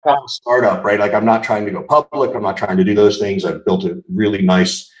I'm a startup, right? Like I'm not trying to go public. I'm not trying to do those things. I've built a really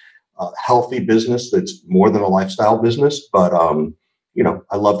nice, healthy business that's more than a lifestyle business. But,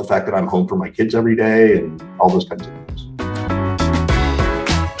 I love the fact that I'm home for my kids every day and all those kinds of things.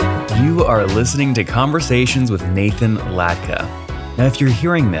 You are listening to Conversations with Nathan Latka. Now, if you're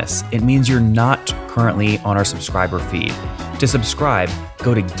hearing this, it means you're not currently on our subscriber feed. To subscribe,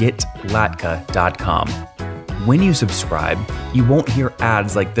 go to getlatka.com. When you subscribe, you won't hear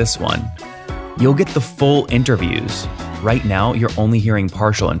ads like this one. You'll get the full interviews. Right now, you're only hearing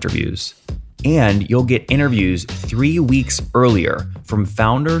partial interviews. And you'll get interviews 3 weeks earlier from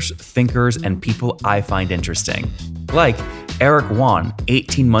founders, thinkers, and people I find interesting. Like Eric Yuan,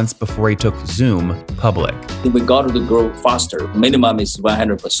 18 months before he took Zoom public. We got to grow faster. Minimum is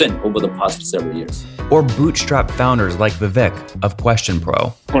 100% over the past several years. Or bootstrap founders like Vivek of Question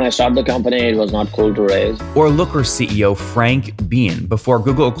Pro. When I started the company, it was not cool to raise. Or Looker CEO Frank Bien before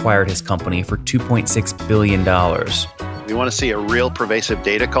Google acquired his company for $2.6 billion. We want to see a real pervasive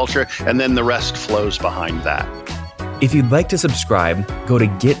data culture, and then the rest flows behind that. If you'd like to subscribe, go to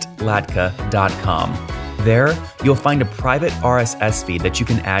getlatka.com. There, you'll find a private RSS feed that you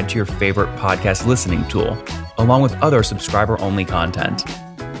can add to your favorite podcast listening tool, along with other subscriber-only content.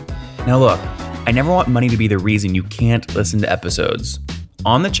 Now look, I never want money to be the reason you can't listen to episodes.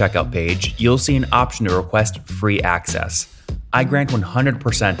 On the checkout page, you'll see an option to request free access. I grant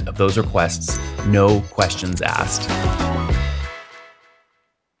 100% of those requests, no questions asked.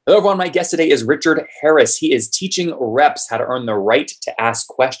 Hello, everyone. My guest today is Richard Harris. He is teaching reps how to earn the right to ask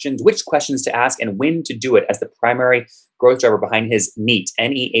questions, which questions to ask, and when to do it as the primary growth driver behind his NEAT,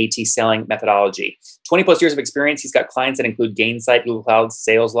 N-E-A-T selling methodology. 20 plus years of experience. He's got clients that include Gainsight, Google Cloud,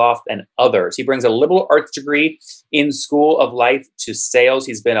 SalesLoft, and others. He brings a liberal arts degree in School of Life to sales.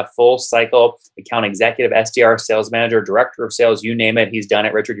 He's been a full cycle account executive, SDR, sales manager, director of sales, you name it. He's done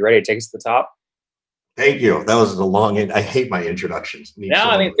it. Richard, you ready to take us to the top? Thank you. That was a long end. I hate my introductions.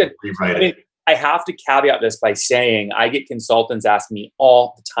 It's good. I have to caveat this by saying I get consultants asking me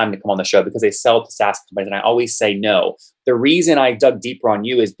all the time to come on the show because they sell to SaaS companies, and I always say no. The reason I dug deeper on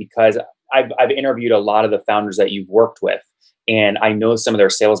you is because I've interviewed a lot of the founders that you've worked with, and I know some of their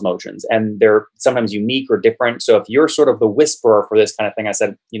sales motions, and they're sometimes unique or different. So if you're sort of the whisperer for this kind of thing, I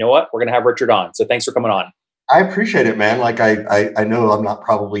said, you know what? We're going to have Richard on. So thanks for coming on. I appreciate it, man. Like I know I'm not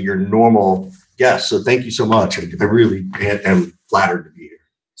probably your normal guest, so thank you so much. I really am flattered to be here.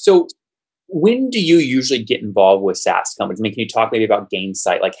 So when do you usually get involved with SaaS companies? I mean, can you talk maybe about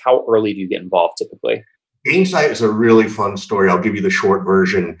Gainsight? Like how early do you get involved typically? Gainsight is a really fun story. I'll give you the short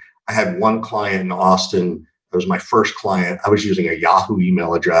version. I had one client in Austin. It was my first client. I was using a Yahoo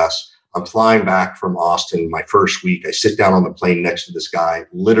email address. I'm flying back from Austin my first week. I sit down on the plane next to this guy,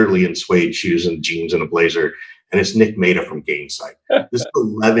 literally in suede shoes and jeans and a blazer. And it's Nick Maida from Gainsight. This is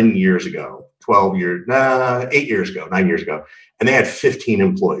 11 years ago, 8 years ago, 9 years ago. And they had 15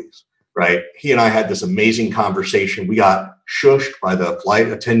 employees, right? He and I had this amazing conversation. We got shushed by the flight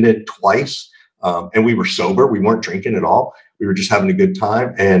attendant twice. And we were sober. We weren't drinking at all. We were just having a good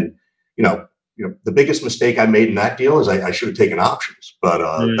time. And, the biggest mistake I made in that deal is I should have taken options. But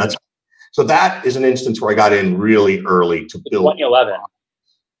so that is an instance where I got in really early to build. 2011.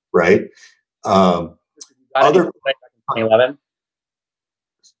 Right? Other 2011.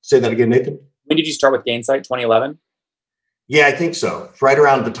 Say that again, Nathan. When did you start with Gainsight? 2011. Yeah, I think so. It's right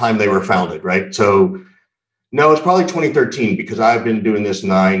around the time they were founded, right? So, no, it's probably 2013 because I've been doing this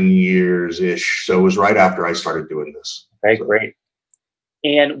 9 years-ish. So it was right after I started doing this. Okay, great.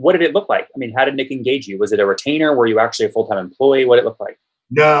 And what did it look like? I mean, how did Nick engage you? Was it a retainer? Were you actually a full-time employee? What did it look like?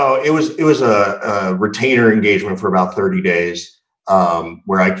 No, it was a retainer engagement for about 30 days.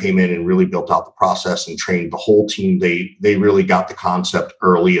 Where I came in and really built out the process and trained the whole team. They really got the concept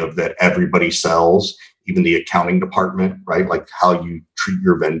early of that everybody sells, even the accounting department, right? Like how you treat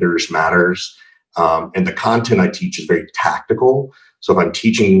your vendors matters. And the content I teach is very tactical. So if I'm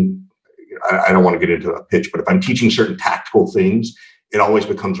teaching, I don't want to get into a pitch, but if I'm teaching certain tactical things, it always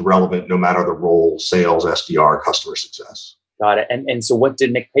becomes relevant no matter the role, sales, SDR, customer success. Got it. And so what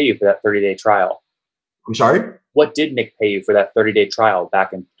did Nick pay you for that 30-day trial? I'm sorry? What did Nick pay you for that 30-day trial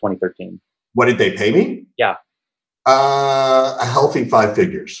back in 2013? What did they pay me? Yeah. A healthy 5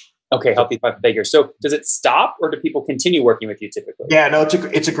 figures. Okay, healthy 5 figures. So does it stop or do people continue working with you typically? Yeah, no,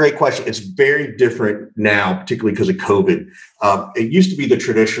 it's a great question. It's very different now, particularly because of COVID. It used to be the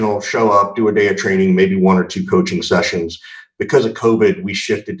traditional show up, do a day of training, maybe 1 or 2 coaching sessions. Because of COVID, we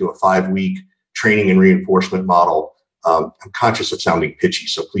shifted to a 5-week training and reinforcement model. I'm conscious of sounding pitchy,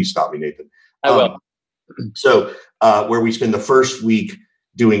 so please stop me, Nathan. I will. So where we spend the first week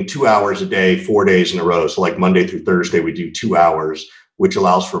doing 2 hours a day, 4 days in a row. So like Monday through Thursday, we do 2 hours. which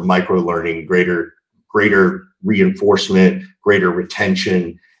allows for micro learning, greater reinforcement, greater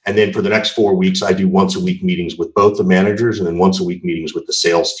retention. And then for the next 4 weeks, I do once a week meetings with both the managers and then once a week meetings with the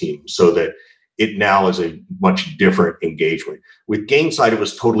sales team, so that it now is a much different engagement. With Gainsight, it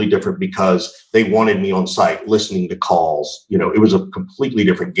was totally different because they wanted me on site, listening to calls. It was a completely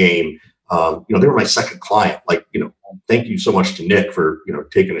different game. They were my second client. Thank you so much to Nick for,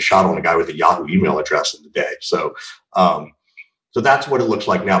 taking a shot on a guy with a Yahoo email address in the day. So that's what it looks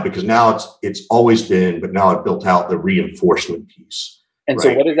like now, because now it's always been, but now I've built out the reinforcement piece. And right?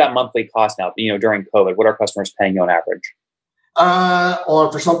 So what is that monthly cost now, during COVID? What are customers paying you on average?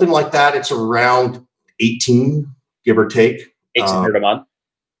 For something like that, it's around 18, give or take. 1,800 a month?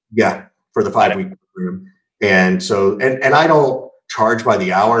 Yeah, for the 5-week program. And so, and I don't charge by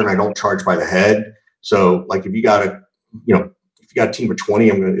the hour and I don't charge by the head. So like if you got a team of 20,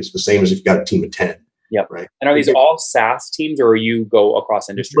 it's the same as if you got a team of 10. Yep. Right. And are these all SaaS teams, or you go across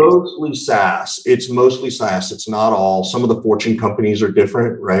industries? Mostly SaaS. It's mostly SaaS. It's not all. Some of the Fortune companies are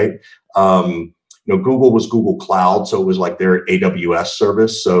different, right? Google was Google Cloud, so it was like their AWS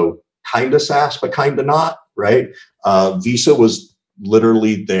service. So kind of SaaS, but kind of not, right? Visa was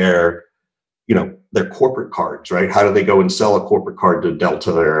literally their corporate cards, right? How do they go and sell a corporate card to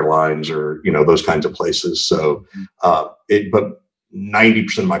Delta Airlines or, those kinds of places? So, but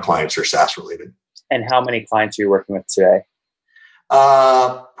 90% of my clients are SaaS related. And how many clients are you working with today?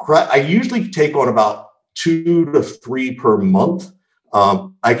 I usually take on about 2 to 3 per month.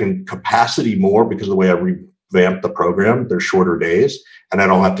 I can capacity more because of the way I revamped the program. They're shorter days and I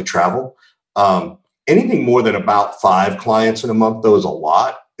don't have to travel. Anything more than about 5 clients in a month, though, is a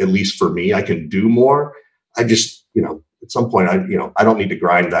lot, at least for me. I can do more. I just, at some point, I don't need to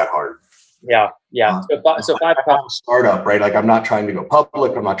grind that hard. Yeah. So 5 startup, right? Like I'm not trying to go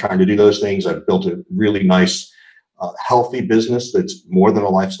public. I'm not trying to do those things. I've built a really nice, healthy business that's more than a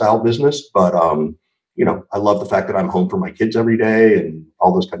lifestyle business. But, I love the fact that I'm home for my kids every day and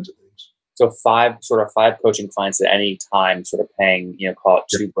all those kinds of things. So 5 coaching clients at any time, sort of paying, call it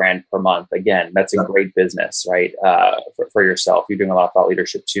 $2,000 per month. Again, that's a great business, right? For yourself. You're doing a lot of thought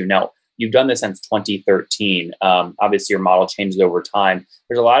leadership too. Now, you've done this since 2013. Obviously, your model changes over time.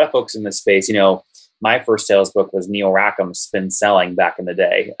 There's a lot of folks in this space. My first sales book was Neil Rackham's Spin Selling back in the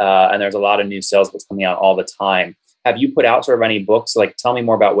day. And there's a lot of new sales books coming out all the time. Have you put out sort of any books? Like, tell me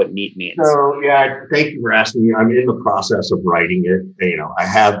more about what NEAT means. So, thank you for asking me. I'm in the process of writing it. I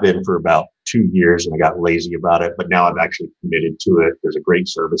have been for about 2 years and I got lazy about it, but now I've actually committed to it. There's a great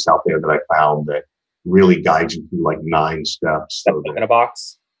service out there that I found that really guides you through like 9 steps. So book in a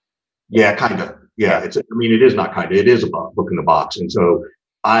box? Yeah, kind of. Yeah, it is not kind of. It is a book in the box. And so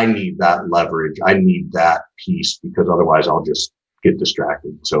I need that leverage. I need that piece because otherwise I'll just get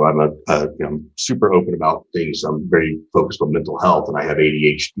distracted. So I'm super open about things. I'm very focused on mental health and I have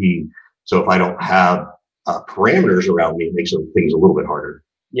ADHD. So if I don't have parameters around me, it makes things a little bit harder.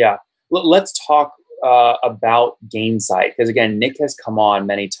 Yeah. Let's talk about Gainsight, because again, Nick has come on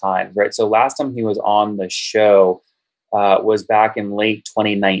many times, right? So last time he was on the show was back in late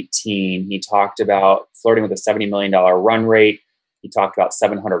 2019. He talked about flirting with a $70 million run rate. He talked about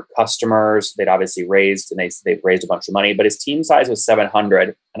 700 customers. They'd obviously raised, and they've raised a bunch of money, but his team size was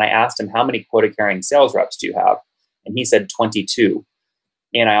 700. And I asked him, how many quota carrying sales reps do you have? And he said 22.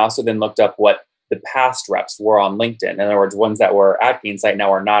 And I also then looked up what the past reps were on LinkedIn. In other words, ones that were at Gainsight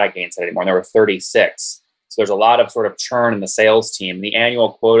now are not at Gainsight anymore. And there were 36. So there's a lot of sort of churn in the sales team. The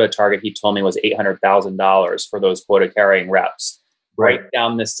annual quota target, he told me, was $800,000 for those quota carrying reps. Right. Break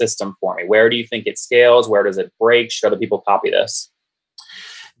down this system for me. Where do you think it scales? Where does it break? Should other people copy this?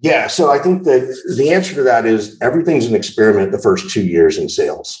 Yeah. So I think that the answer to that is everything's an experiment the first 2 years in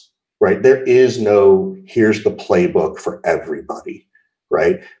sales, right? There is no, here's the playbook for everybody,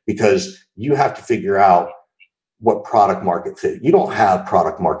 right? Because you have to figure out what product market fit. You don't have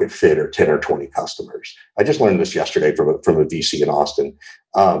product market fit or 10 or 20 customers. I just learned this yesterday from a VC in Austin.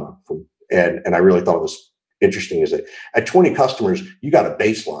 And I really thought it was interesting is that at 20 customers, you got a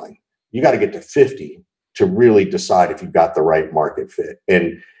baseline. You got to get to 50 to really decide if you've got the right market fit.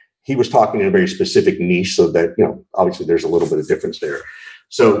 And he was talking in a very specific niche so that, obviously there's a little bit of difference there.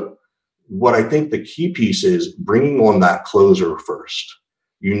 So what I think the key piece is bringing on that closer first.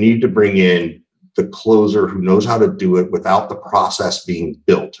 You need to bring in the closer who knows how to do it without the process being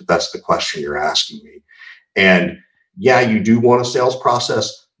built. If that's the question you're asking me. And yeah, you do want a sales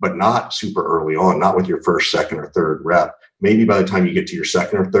process, but not super early on, not with your first, second, or third rep. Maybe by the time you get to your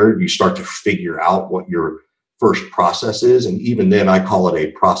second or third, you start to figure out what your first process is. And even then, I call it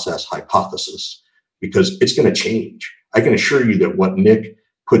a process hypothesis because it's going to change. I can assure you that what Nick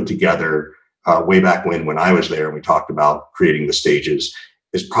put together way back when I was there and we talked about creating the stages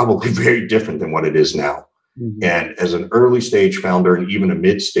is probably very different than what it is now. Mm-hmm. And as an early stage founder and even a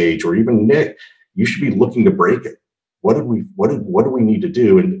mid stage or even Nick, you should be looking to break it. What do we need to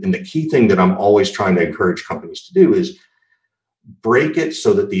do? And the key thing that I'm always trying to encourage companies to do is break it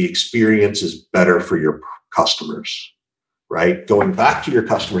so that the experience is better for your customers, right? Going back to your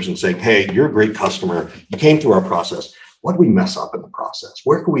customers and saying, hey, you're a great customer. You came through our process. What did we mess up in the process?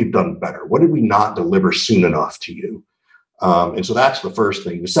 Where could we have done better? What did we not deliver soon enough to you? And so that's the first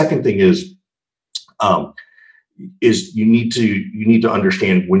thing. The second thing is you need to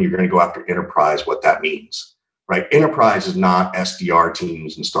understand when you're going to go after enterprise, what that means, right? Enterprise is not SDR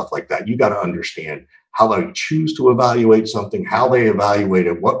teams and stuff like that. You got to understand how they choose to evaluate something, how they evaluate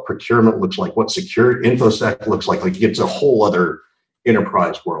it, what procurement looks like, what secure InfoSec looks like. Like it's a whole other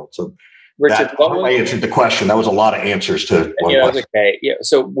enterprise world. So Richard, I answered the question. That was a lot of answers to one question. Okay. Yeah.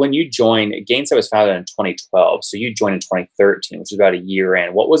 So when you joined, Gainsight was founded in 2012. So you joined in 2013, which is about a year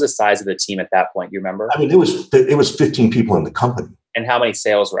in. What was the size of the team at that point? You remember? I mean, it was 15 people in the company. And how many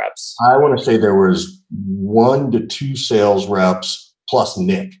sales reps? I want to say there was 1 to 2 sales reps plus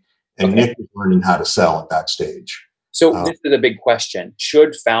Nick. And Nick was learning how to sell at that stage. So this is a big question.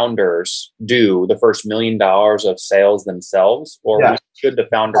 Should founders do the first $1 million of sales themselves, or should the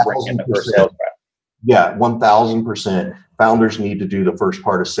founder bring in the first sales rep? Yeah, 1,000%. Founders need to do the first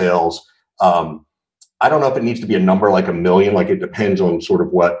part of sales. I don't know if it needs to be a number like $1 million. Like it depends on sort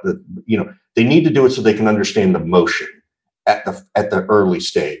of what they need to do it so they can understand the motion at the early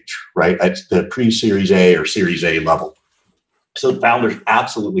stage, right? At the pre-Series A or Series A level. So founders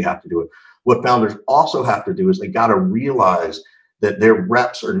absolutely have to do it. What founders also have to do is they got to realize that their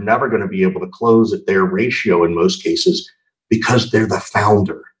reps are never going to be able to close at their ratio in most cases because they're the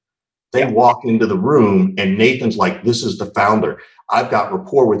founder. They walk into the room and Nathan's like, this is the founder. I've got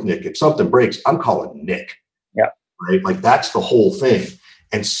rapport with Nick. If something breaks, I'm calling Nick. Yeah. Right. Like that's the whole thing.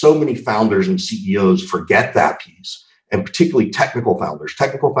 And so many founders and CEOs forget that piece, and particularly technical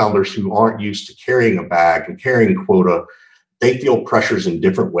founders who aren't used to carrying a bag and carrying quota. They feel pressures in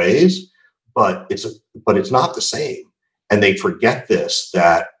different ways. But it's not the same, and they forget this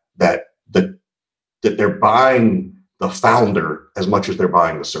that they're buying the founder as much as they're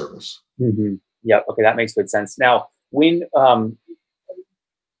buying the service. Mm-hmm. Yeah. Okay, that makes good sense. Now, when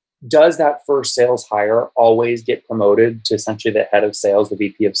does that first sales hire always get promoted to essentially the head of sales, the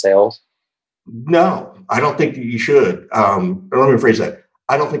VP of sales? No, I don't think you should. Let me rephrase that.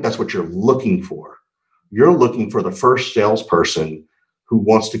 I don't think that's what you're looking for. You're looking for the first salesperson who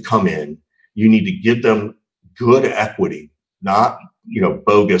wants to come in. You need to give them good equity, not,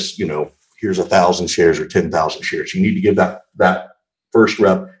 bogus, here's 1,000 shares or 10,000 shares. You need to give that first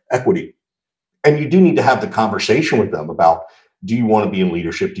rep equity. And you do need to have the conversation with them about, do you want to be in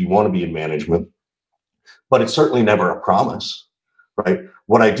leadership? Do you want to be in management? But it's certainly never a promise, right?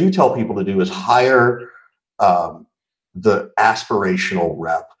 What I do tell people to do is hire the aspirational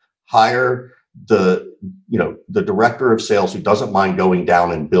rep, hire the director of sales who doesn't mind going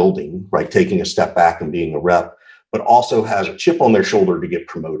down and building, right, taking a step back and being a rep, but also has a chip on their shoulder to get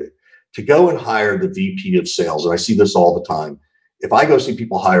promoted, to go and hire the VP of sales. And I see this all the time. If I go see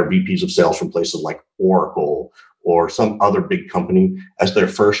people hire VPs of sales from places like Oracle or some other big company as their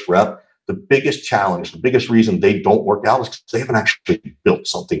first rep, the biggest challenge, the biggest reason they don't work out is because they haven't actually built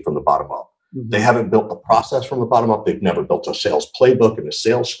something from the bottom up. They haven't built the process from the bottom up. They've never built a sales playbook and a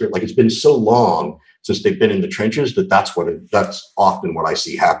sales script. Like it's been so long since they've been in the trenches that's often what I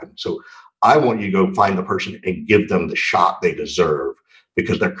see happen. So I want you to go find the person and give them the shot they deserve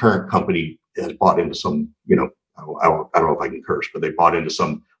because their current company has bought into some, I don't know if I can curse, but they bought into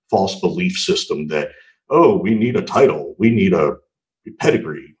some false belief system that, we need a title, we need a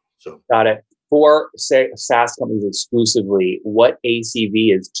pedigree. So got it. For SaaS companies exclusively, what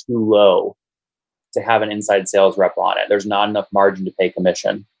ACV is too low to have an inside sales rep on it? There's not enough margin to pay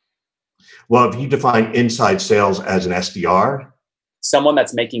commission. Well, if you define inside sales as an SDR, someone that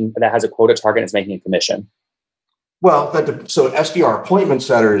has a quota target and is making a commission. Well, so SDR appointment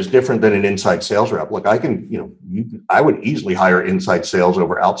setter is different than an inside sales rep. Look, I would easily hire inside sales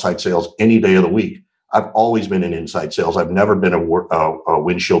over outside sales any day of the week. I've always been in inside sales. I've never been a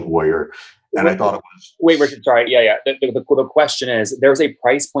windshield warrior. And I thought it was... Wait, Richard, sorry. Yeah. The question is, there's a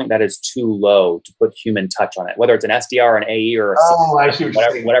price point that is too low to put human touch on it, whether it's an SDR, an AE, or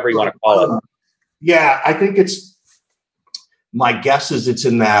whatever you want to call it. Yeah, I think my guess is it's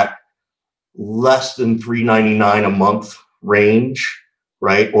in that less than $399 a month range,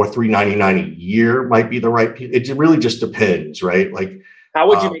 right? Or $399 a year might be the right... It really just depends, right? Like, how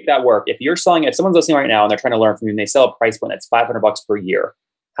would you make that work? If someone's listening right now and they're trying to learn from you and they sell a price point that's $500 per year,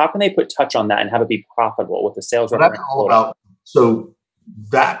 How can they put touch on that and have it be profitable with the sales? So that's all about. So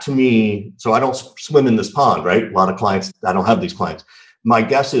that to me, so I don't swim in this pond, right? A lot of clients, I don't have these clients. My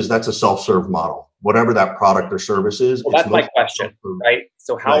guess is that's a self-serve model, whatever that product or service is. Well, that's my question, right?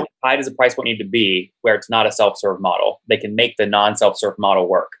 So how high does the price point need to be where it's not a self-serve model? They can make the non-self-serve model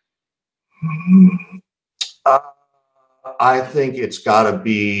work. I think it's got to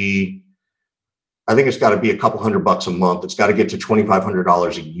be a couple $100 a month. It's got to get to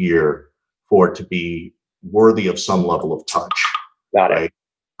 $2,500 a year for it to be worthy of some level of touch. Got it.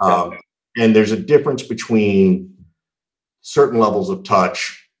 Right? And there's a difference between certain levels of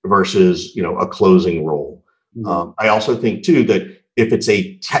touch versus, a closing role. Mm-hmm. I also think too that if it's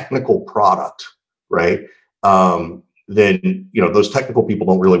a technical product, right, then those technical people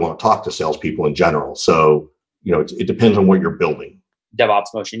don't really want to talk to salespeople in general. So it depends on what you're building.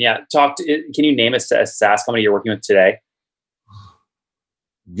 DevOps motion, yeah. Can you name a SaaS company you're working with today?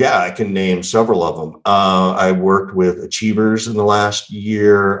 Yeah, I can name several of them. I worked with Achievers in the last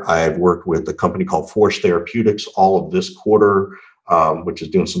year. I've worked with a company called Force Therapeutics all of this quarter, which is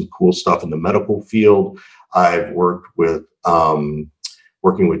doing some cool stuff in the medical field. I've worked with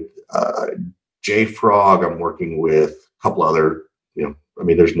JFrog. I'm working with a couple other,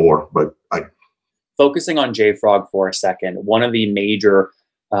 there's more, but focusing on JFrog for a second, one of the major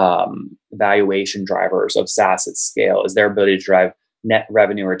valuation drivers of SaaS at scale is their ability to drive net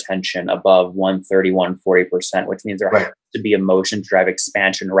revenue retention above 130, 140%, which means there has to be a motion to drive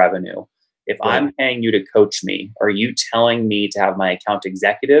expansion revenue. If I'm paying you to coach me, are you telling me to have my account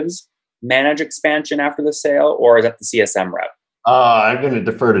executives manage expansion after the sale, or is that the CSM rep? I'm going to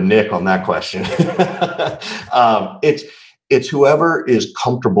defer to Nick on that question. It's whoever is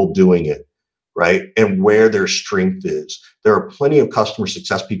comfortable doing it, right? And where their strength is. There are plenty of customer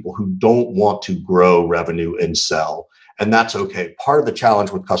success people who don't want to grow revenue and sell. And that's okay. Part of the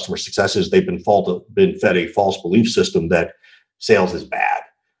challenge with customer success is they've been fed a false belief system that sales is bad,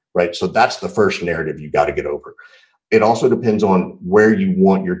 right? So that's the first narrative you got to get over. It also depends on where you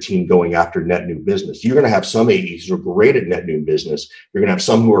want your team going after net new business. You're going to have some AEs who are great at net new business. You're going to have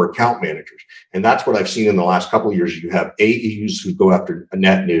some who are account managers. And that's what I've seen in the last couple of years. You have AEs who go after a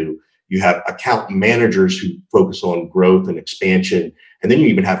net new. You have account managers who focus on growth and expansion. And then you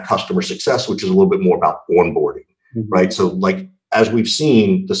even have customer success, which is a little bit more about onboarding. Right. So as we've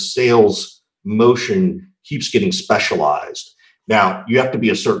seen, the sales motion keeps getting specialized. Now, you have to be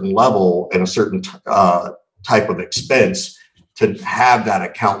a certain level and a certain type of expense to have that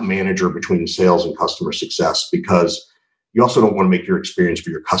account manager between sales and customer success, because you also don't want to make your experience for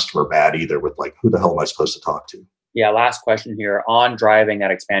your customer bad either with who the hell am I supposed to talk to? Yeah. Last question here on driving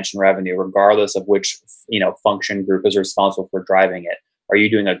that expansion revenue, regardless of which, function group is responsible for driving it. Are you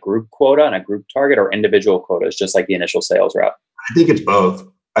doing a group quota and a group target, or individual quotas, just like the initial sales rep? I think it's both.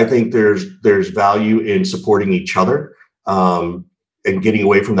 I think there's value in supporting each other and getting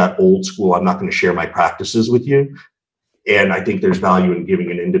away from that old school, I'm not going to share my practices with you. And I think there's value in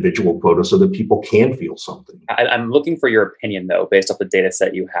giving an individual quota so that people can feel something. I'm looking for your opinion, though, based off the data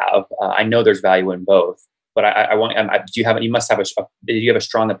set you have. I know there's value in both, but I want. Do you have a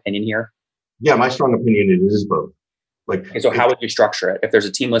strong opinion here? Yeah, my strong opinion is both. So how would you structure it? If there's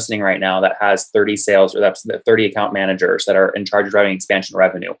a team listening right now that has 30 sales or that's 30 account managers that are in charge of driving expansion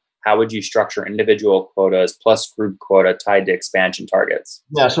revenue, how would you structure individual quotas plus group quota tied to expansion targets?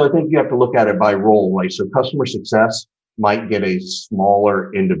 Yeah, so I think you have to look at it by role. So customer success might get a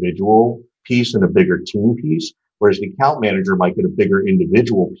smaller individual piece and a bigger team piece, whereas the account manager might get a bigger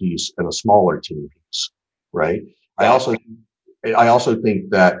individual piece and a smaller team piece, right? I also think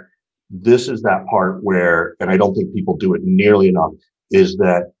that this is that part where, and I don't think people do it nearly enough, is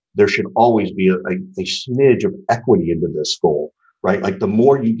that there should always be a smidge of equity into this goal, right? The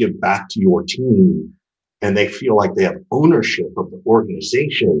more you give back to your team and they feel like they have ownership of the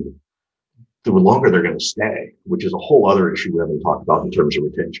organization, the longer they're going to stay, which is a whole other issue we haven't talked about in terms of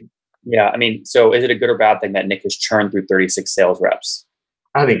retention. Yeah. So is it a good or bad thing that Nick has churned through 36 sales reps?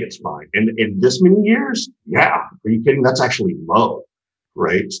 I think it's fine. And in this many years, yeah. Are you kidding? That's actually low.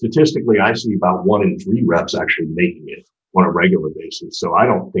 Right? Statistically, I see about 1 in 3 reps actually making it on a regular basis. So I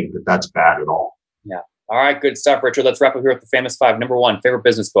don't think that that's bad at all. Yeah. All right. Good stuff, Richard. Let's wrap up here with the famous 5. Number 1, favorite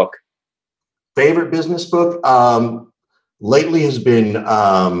business book. Favorite business book lately has been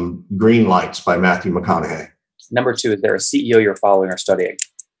Green Lights by Matthew McConaughey. Number 2, is there a CEO you're following or studying?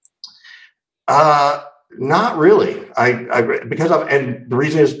 Not really. And the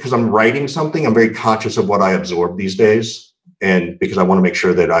reason is because I'm writing something. I'm very conscious of what I absorb these days. And because I want to make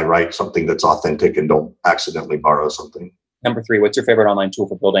sure that I write something that's authentic and don't accidentally borrow something. Number 3, what's your favorite online tool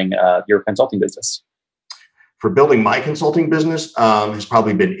for building your consulting business? For building my consulting business, has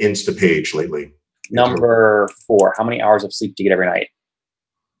probably been Instapage lately. Number 4, how many hours of sleep do you get every night?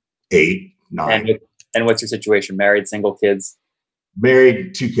 8, 9. And what's your situation? Married, single, kids?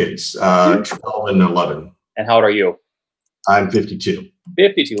 Married, 2 kids, 12 and 11. And how old are you? I'm 52.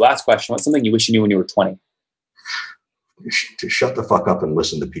 52. Last question. What's something you wish you knew when you were 20? To shut the fuck up and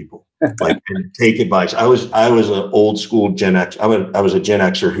listen to people, like, and take advice. I was an old school Gen X. I was a Gen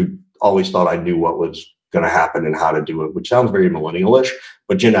Xer who always thought I knew what was going to happen and how to do it, which sounds very millennial-ish,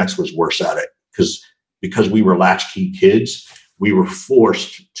 but Gen X was worse at it because we were latchkey kids. We were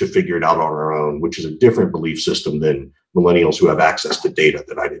forced to figure it out on our own, which is a different belief system than millennials who have access to data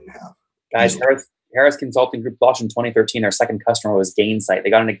that I didn't have. Guys, Harris Consulting Group launched in 2013. Their second customer was Gainsight. They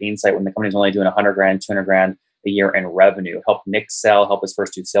got into Gainsight when the company was only doing $100,000, $200,000 a year in revenue. Helped Nick sell, help his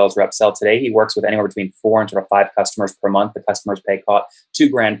first 2 sales reps sell. Today, he works with anywhere between 4 and sort of 5 customers per month. The customers pay caught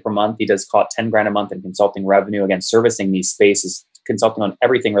 $2,000 per month. He does caught $10,000 a month in consulting revenue. Again, servicing these spaces, consulting on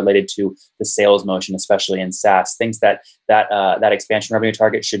everything related to the sales motion, especially in SaaS. Thinks that expansion revenue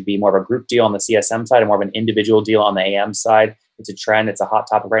target should be more of a group deal on the CSM side and more of an individual deal on the AM side. It's a trend. It's a hot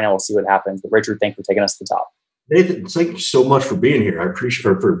topic right now. We'll see what happens. But Richard, thanks for taking us to the top. Nathan, thank you so much for being here. I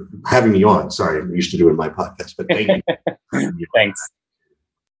appreciate for having me on. Sorry, I'm used to doing my podcast, but thank you. Thanks.